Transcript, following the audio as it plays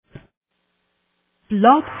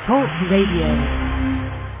Blog Talk Radio.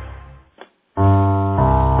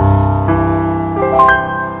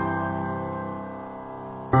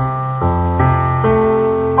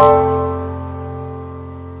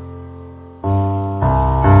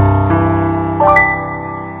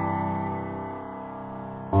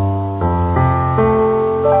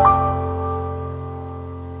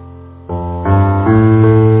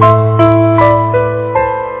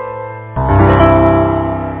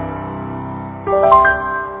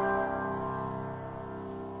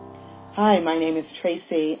 Hi, my name is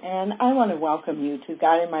Tracy, and I want to welcome you to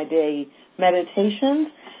God in My Day Meditations.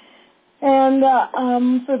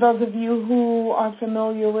 And for those of you who are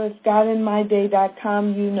familiar with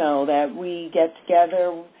GodInMyDay.com, you know that we get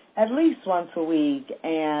together at least once a week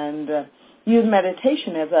and use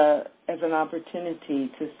meditation as an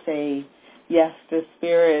opportunity to say yes to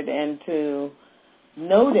Spirit and to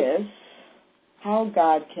notice how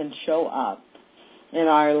God can show up in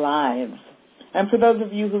our lives. And for those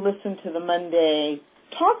of you who listen to the Monday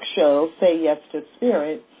talk show, Say Yes to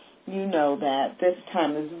Spirit, you know that this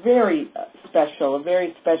time is very special, a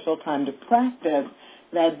very special time to practice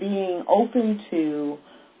that being open to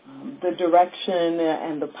the direction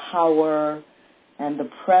and the power and the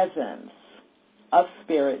presence of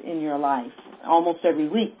Spirit in your life. Almost every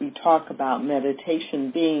week we talk about meditation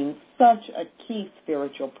being such a key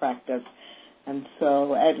spiritual practice. And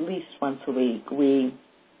so at least once a week we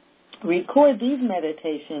record these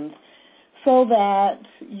meditations so that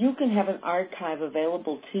you can have an archive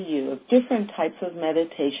available to you of different types of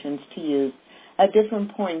meditations to use at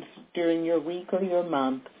different points during your week or your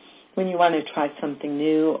month when you want to try something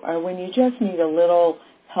new or when you just need a little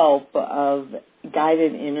help of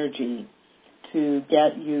guided energy to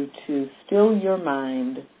get you to still your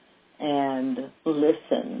mind and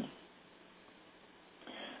listen.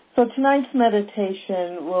 So tonight's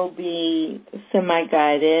meditation will be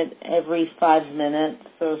semi-guided every 5 minutes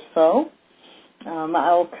or so.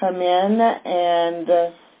 I'll come in and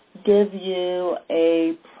give you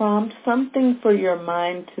a prompt, something for your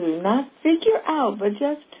mind to not figure out, but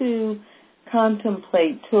just to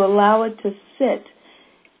contemplate, to allow it to sit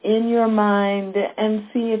in your mind and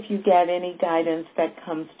see if you get any guidance that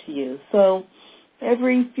comes to you. So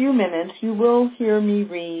every few minutes, you will hear me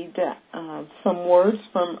read some words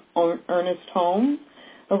from Ernest Holmes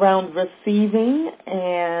around receiving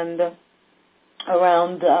and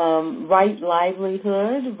around right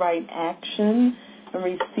livelihood, right action, and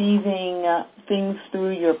receiving things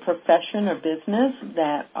through your profession or business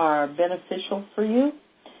that are beneficial for you.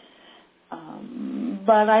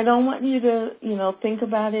 But I don't want you to, think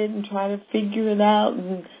about it and try to figure it out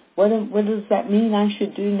and what does that mean I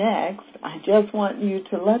should do next? I just want you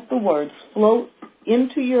to let the words float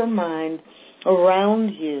into your mind around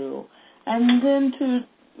you and then to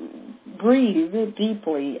breathe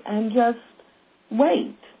deeply and just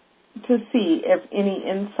wait to see if any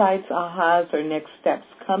insights, ahas, or next steps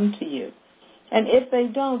come to you. And if they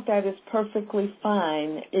don't, that is perfectly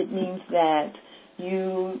fine. It means that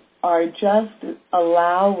you are just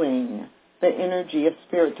allowing the energy of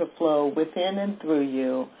Spirit to flow within and through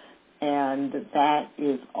you, and that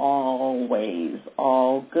is always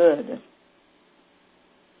all good.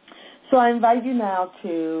 So I invite you now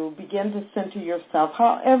to begin to center yourself,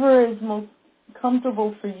 however is most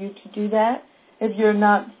comfortable for you to do that. If you're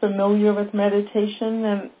not familiar with meditation,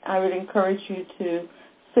 then I would encourage you to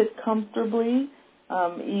sit comfortably,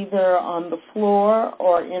 either on the floor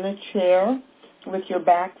or in a chair with your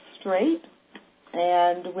back straight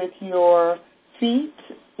and with your feet,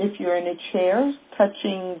 if you're in a chair,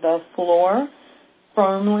 touching the floor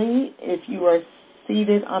firmly. If you are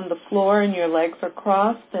seated on the floor and your legs are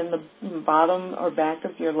crossed, then the bottom or back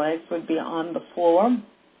of your legs would be on the floor.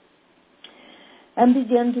 And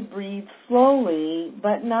begin to breathe slowly,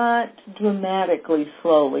 but not dramatically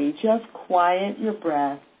slowly. Just quiet your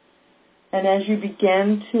breath. And as you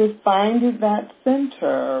begin to find that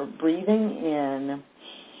center, breathing in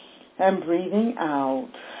and breathing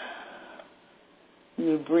out,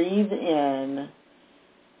 you breathe in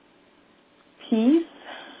peace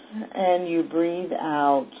and you breathe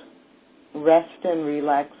out rest and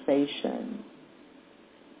relaxation.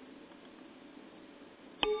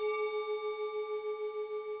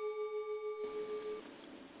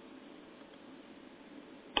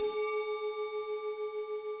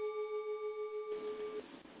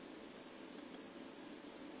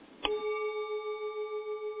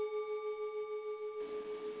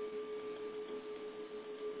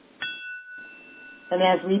 And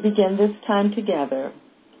as we begin this time together,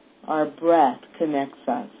 our breath connects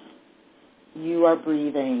us. You are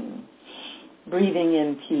breathing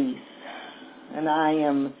in peace. And I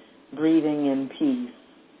am breathing in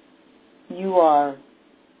peace. You are,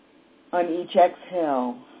 on each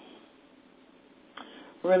exhale,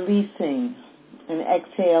 releasing and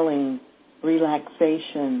exhaling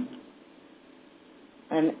relaxation.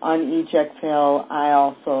 And on each exhale, I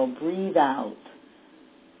also breathe out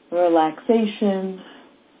relaxation.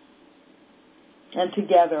 And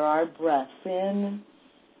together, our breaths in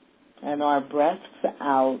and our breaths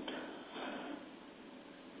out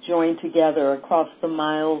join together across the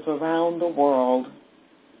miles around the world.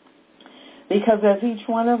 Because as each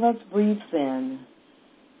one of us breathes in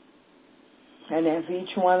and as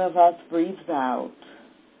each one of us breathes out,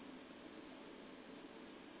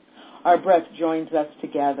 our breath joins us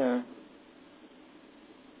together.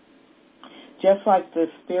 Just like the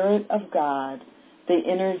Spirit of God, the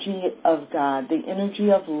energy of God, the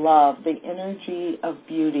energy of love, the energy of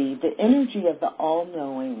beauty, the energy of the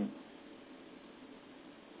all-knowing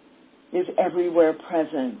is everywhere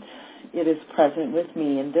present. It is present with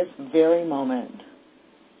me in this very moment.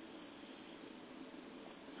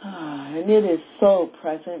 And it is so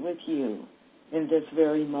present with you in this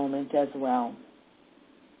very moment as well.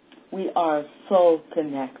 We are so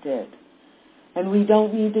connected. And we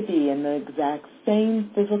don't need to be in the exact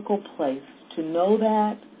same physical place to know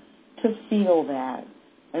that, to feel that,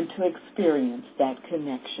 and to experience that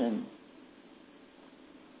connection.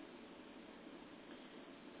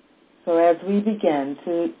 So as we begin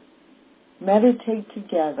to meditate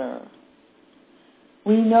together,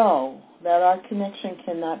 we know that our connection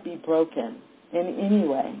cannot be broken in any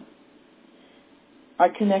way. Our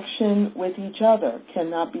connection with each other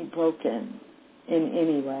cannot be broken in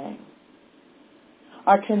any way.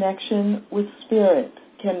 Our connection with Spirit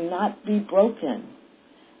cannot be broken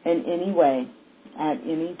in any way at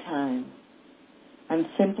any time. And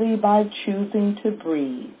simply by choosing to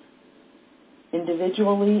breathe,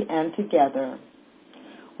 individually and together,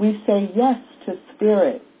 we say yes to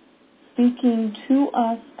Spirit, speaking to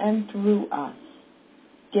us and through us,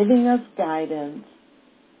 giving us guidance,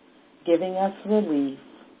 giving us relief,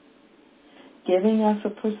 giving us a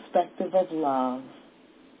perspective of love,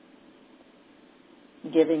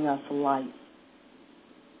 giving us life.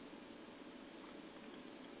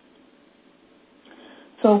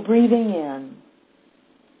 So breathing in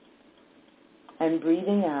and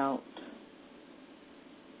breathing out,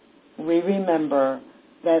 we remember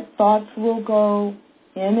that thoughts will go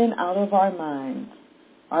in and out of our minds.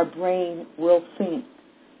 Our brain will think.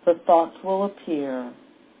 The thoughts will appear.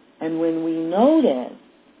 And when we notice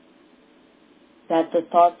that the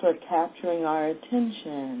thoughts are capturing our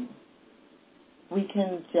attention, we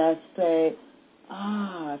can just say,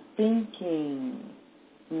 thinking,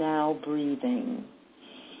 now breathing.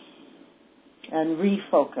 And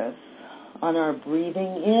refocus on our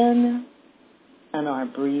breathing in and our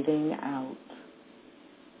breathing out.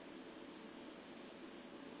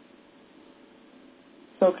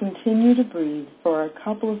 So continue to breathe for a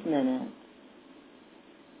couple of minutes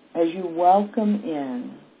as you welcome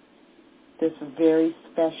in this very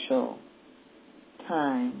special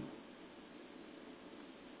time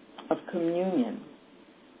of communion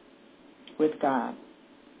with God.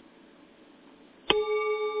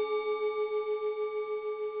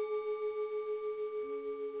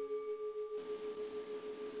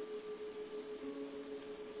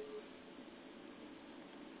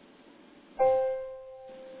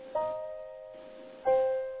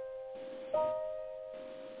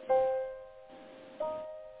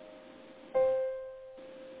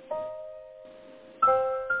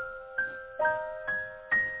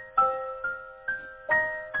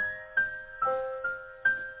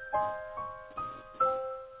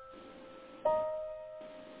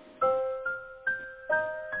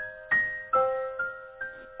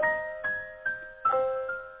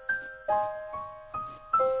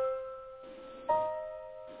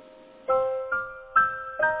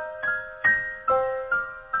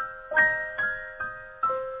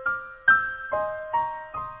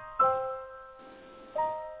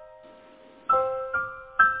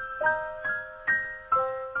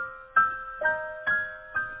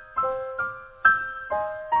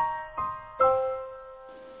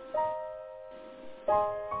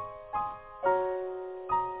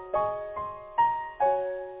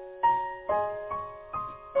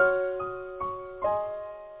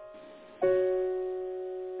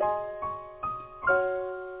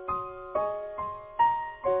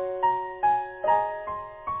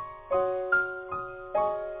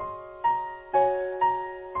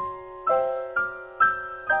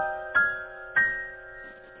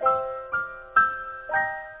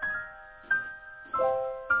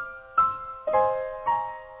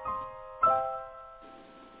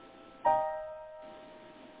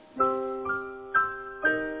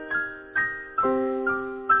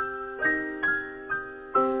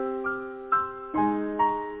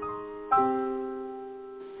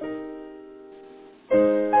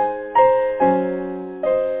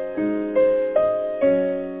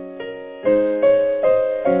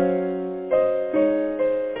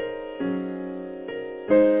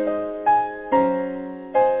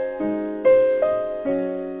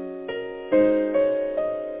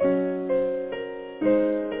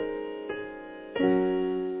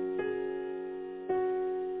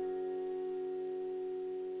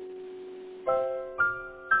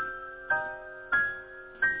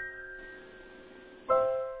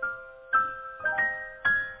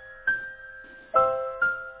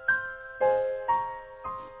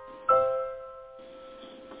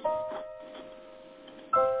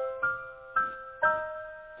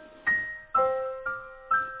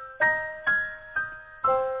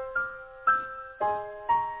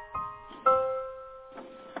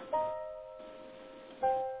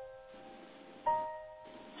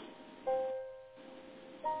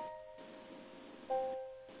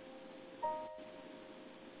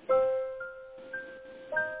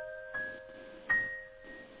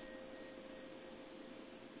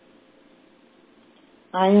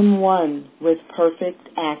 I am one with perfect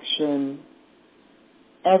action.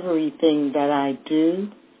 Everything that I do,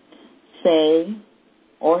 say,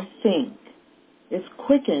 or think is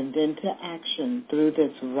quickened into action through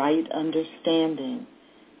this right understanding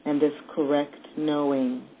and this correct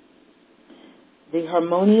knowing. The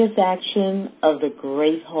harmonious action of the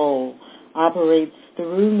great whole operates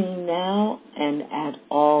through me now and at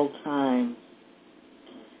all times.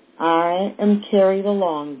 I am carried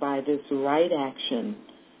along by this right action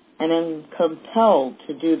and am compelled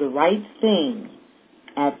to do the right thing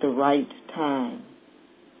at the right time.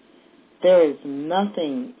 There is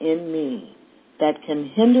nothing in me that can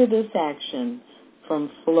hinder this action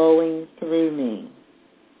from flowing through me.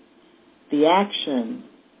 The action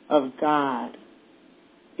of God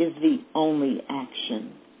is the only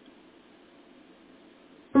action.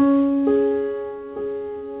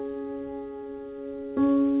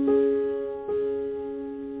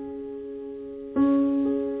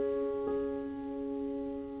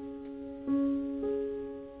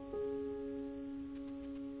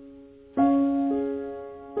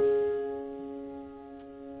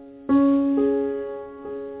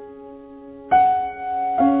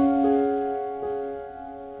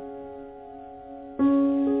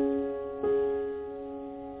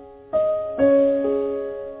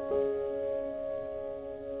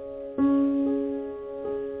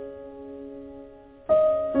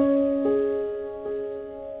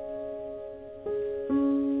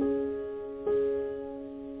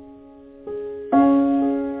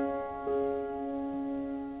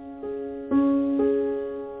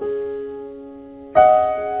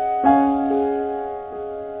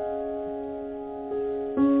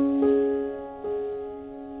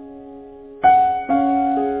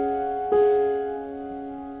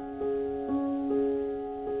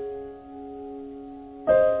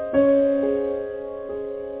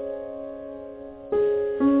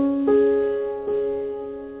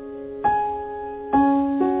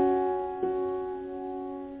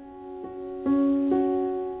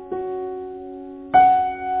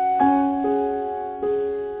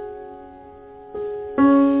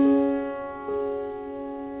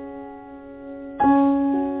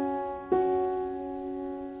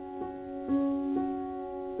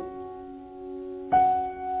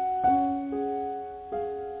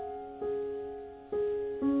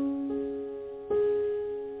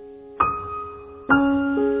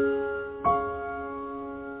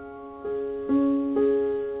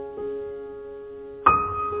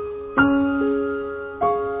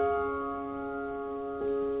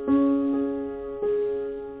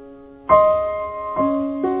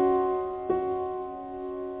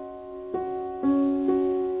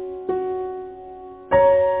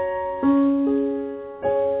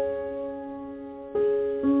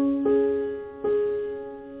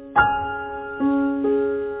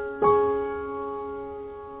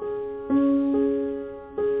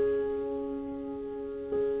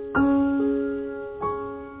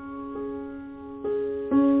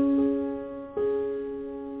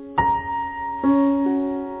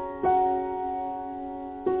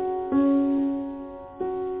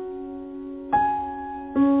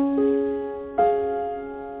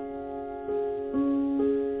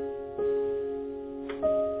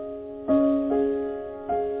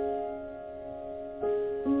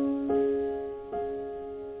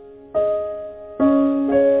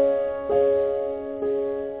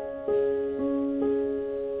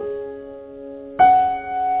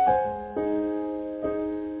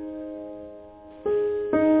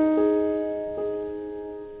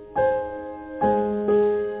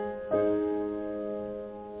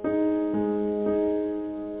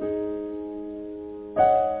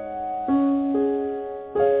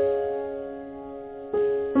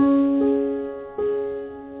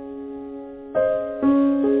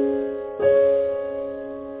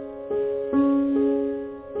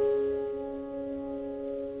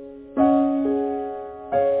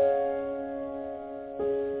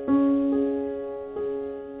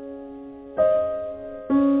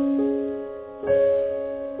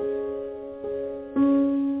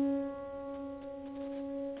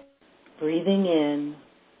 Breathing in,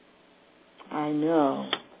 I know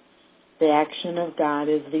the action of God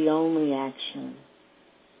is the only action.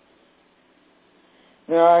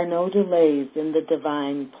 There are no delays in the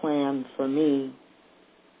divine plan for me.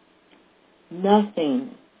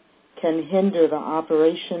 Nothing can hinder the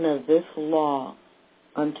operation of this law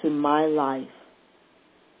unto my life.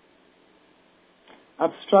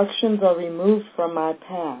 Obstructions are removed from my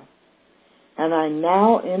path, and I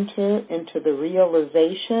now enter into the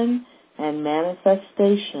realization and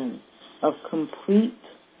manifestation of complete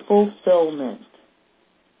fulfillment.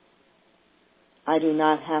 I do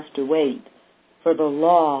not have to wait, for the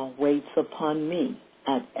law waits upon me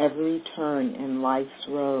at every turn in life's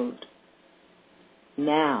road.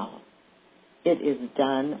 Now it is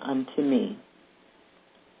done unto me.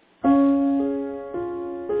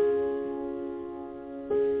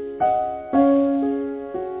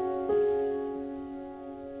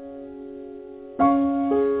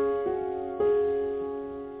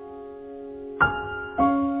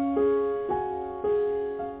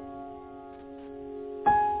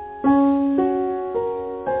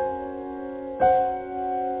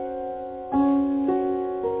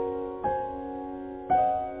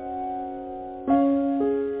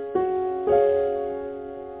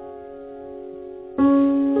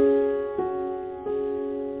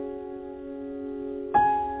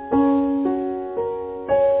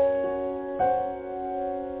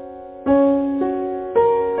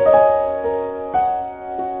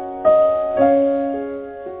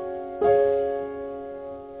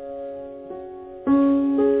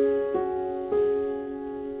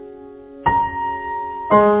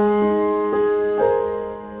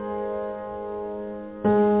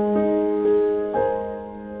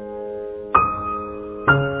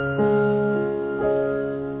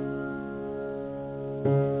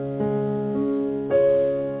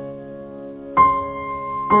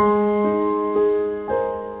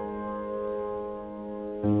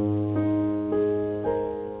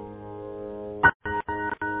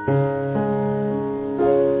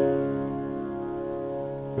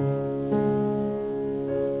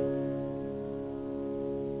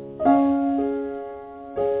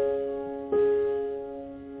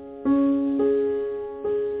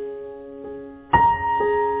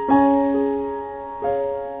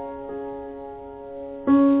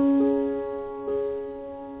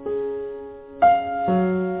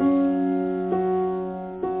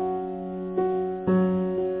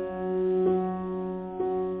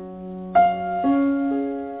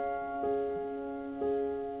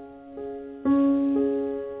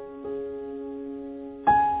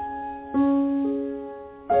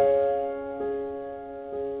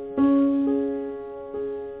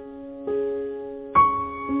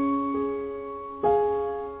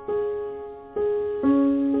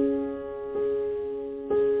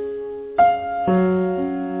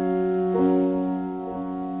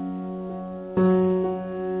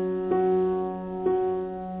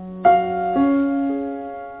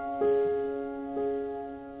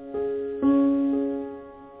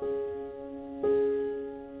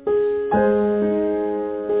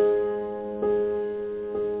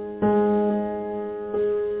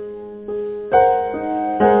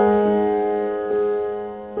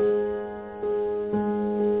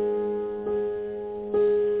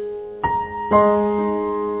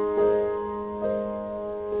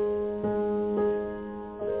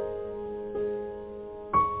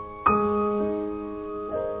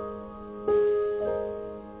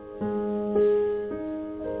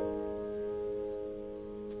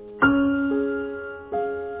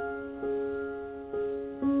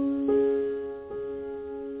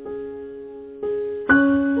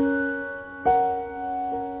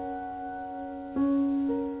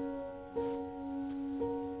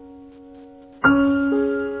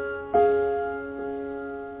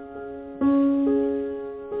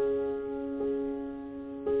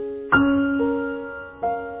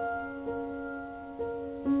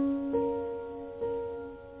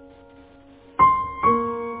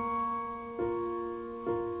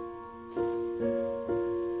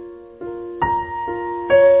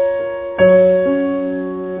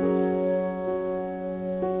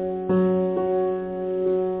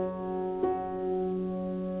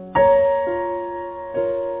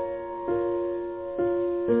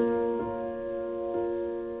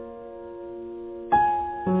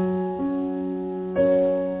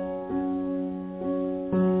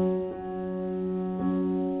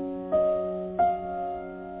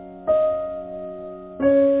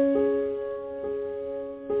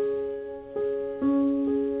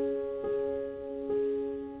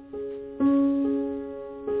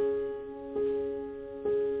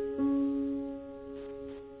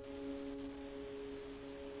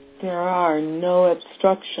 There are no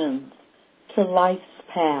obstructions to life's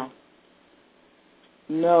path,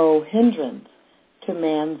 no hindrance to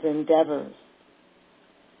man's endeavors.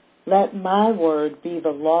 Let my word be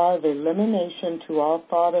the law of elimination to all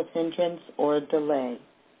thought of hindrance or delay.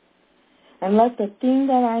 And let the thing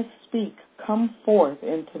that I speak come forth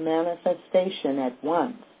into manifestation at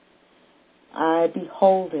once. I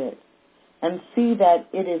behold it and see that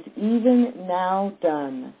it is even now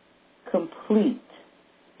done, complete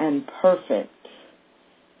and perfect.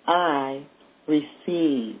 I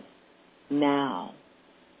receive. now.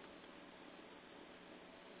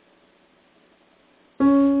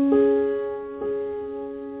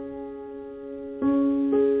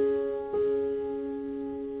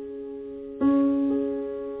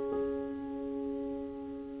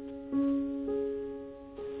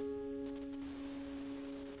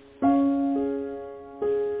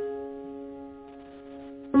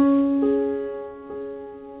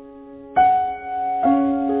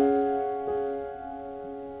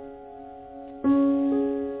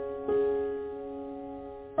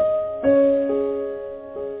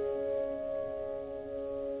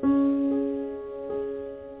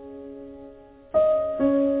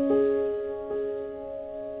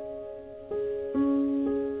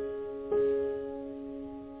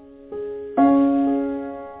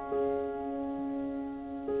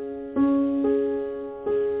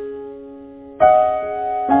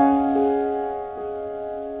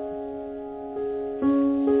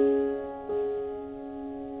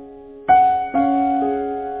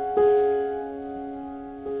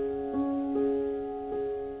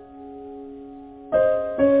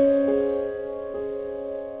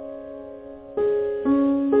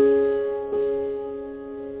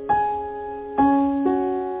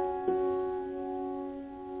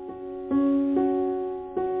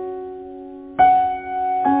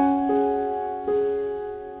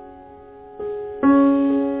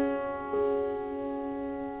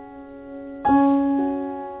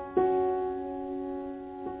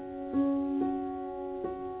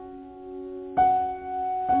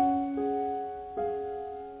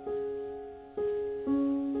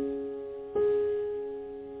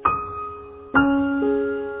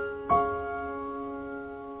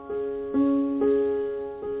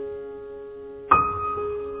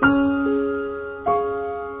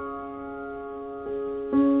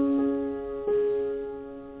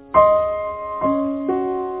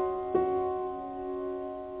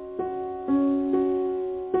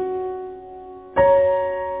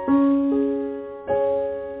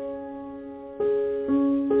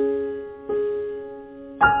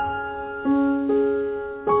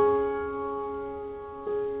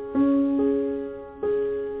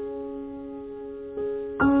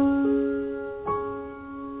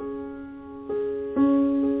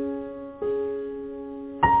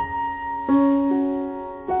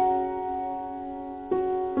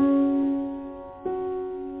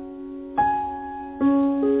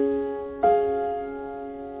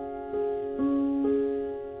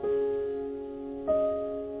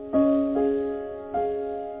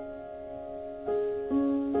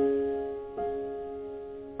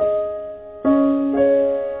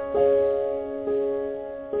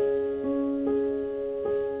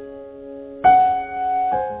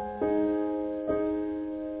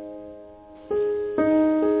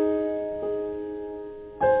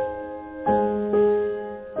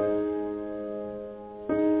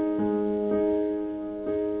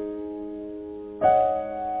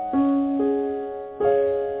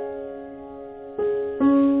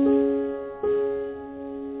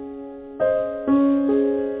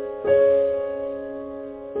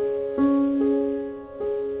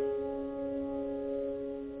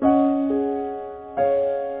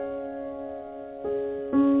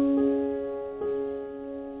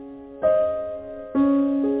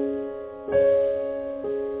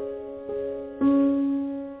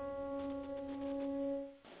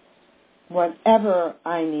 Whatever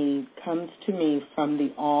I need comes to me from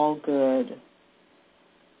the all-good.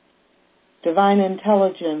 Divine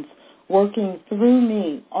intelligence working through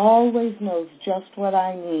me always knows just what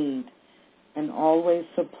I need and always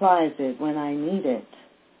supplies it when I need it.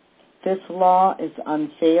 This law is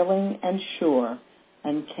unfailing and sure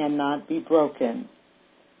and cannot be broken.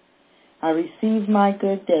 I receive my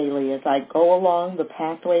good daily as I go along the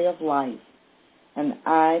pathway of life, and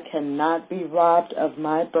I cannot be robbed of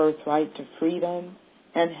my birthright to freedom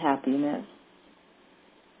and happiness.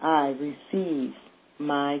 I receive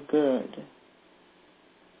my good.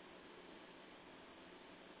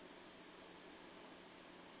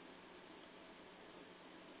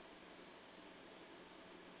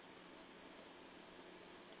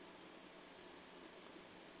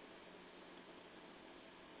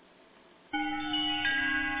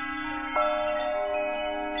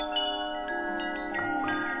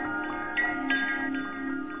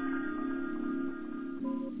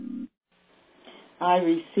 I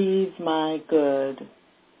receive my good.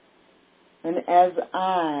 And as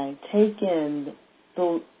I take in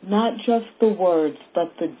not just the words,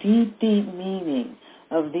 but the deep, deep meaning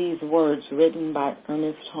of these words written by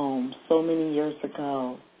Ernest Holmes so many years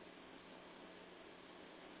ago,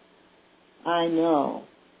 I know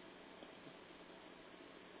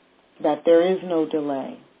that there is no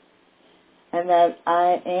delay, and that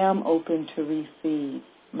I am open to receive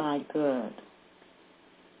my good,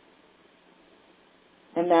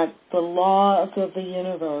 and that the laws of the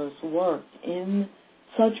universe work in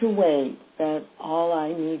such a way that all I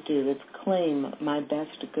need to do is claim my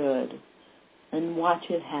best good and watch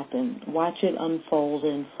it happen, watch it unfold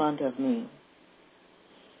in front of me.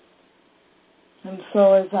 And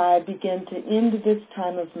so as I begin to end this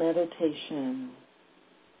time of meditation,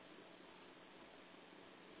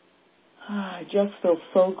 I just feel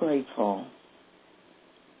so grateful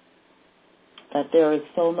that there is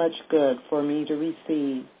so much good for me to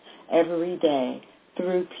receive every day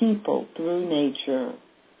through people, through nature,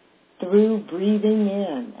 through breathing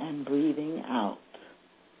in and breathing out.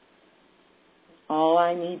 All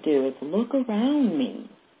I need to do is look around me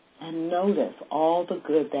and notice all the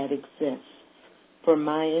good that exists for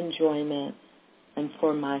my enjoyment and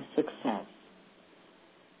for my success.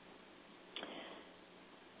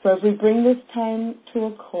 So as we bring this time to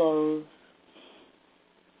a close,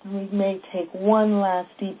 we may take one last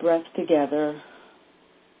deep breath together,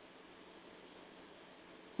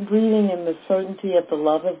 breathing in the certainty of the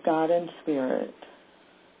love of God and Spirit,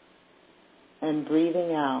 and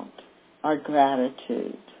breathing out our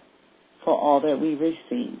gratitude for all that we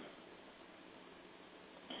receive.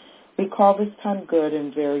 We call this time good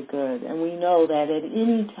and very good, and we know that at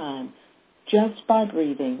any time, just by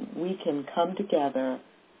breathing, we can come together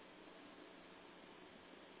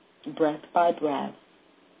breath by breath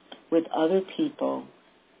with other people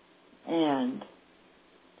and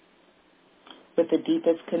with the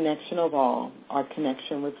deepest connection of all, our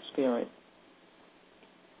connection with Spirit.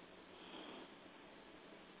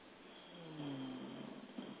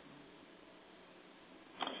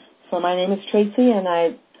 So my name is Tracy, and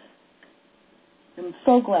I am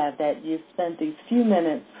so glad that you spent these few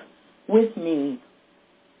minutes with me,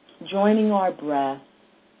 joining our breath,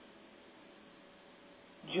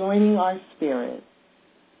 joining our spirit,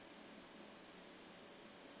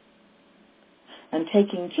 and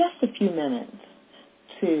taking just a few minutes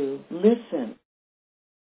to listen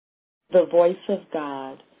to the voice of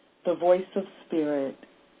God, the voice of Spirit,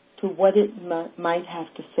 to what it might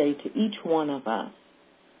have to say to each one of us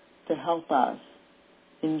to help us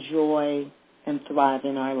enjoy and thrive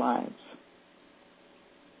in our lives.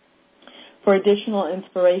 For additional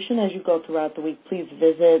inspiration as you go throughout the week, please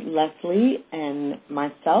visit Leslie and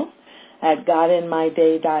myself at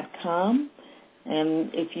godinmyday.com. And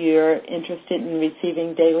if you're interested in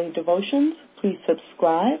receiving daily devotions, please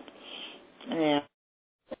subscribe. And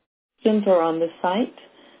questions are on the site.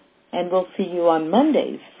 And we'll see you on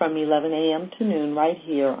Mondays from 11 a.m. to noon right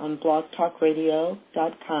here on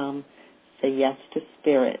blogtalkradio.com. Say yes to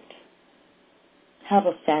Spirit. Have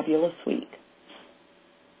a fabulous week.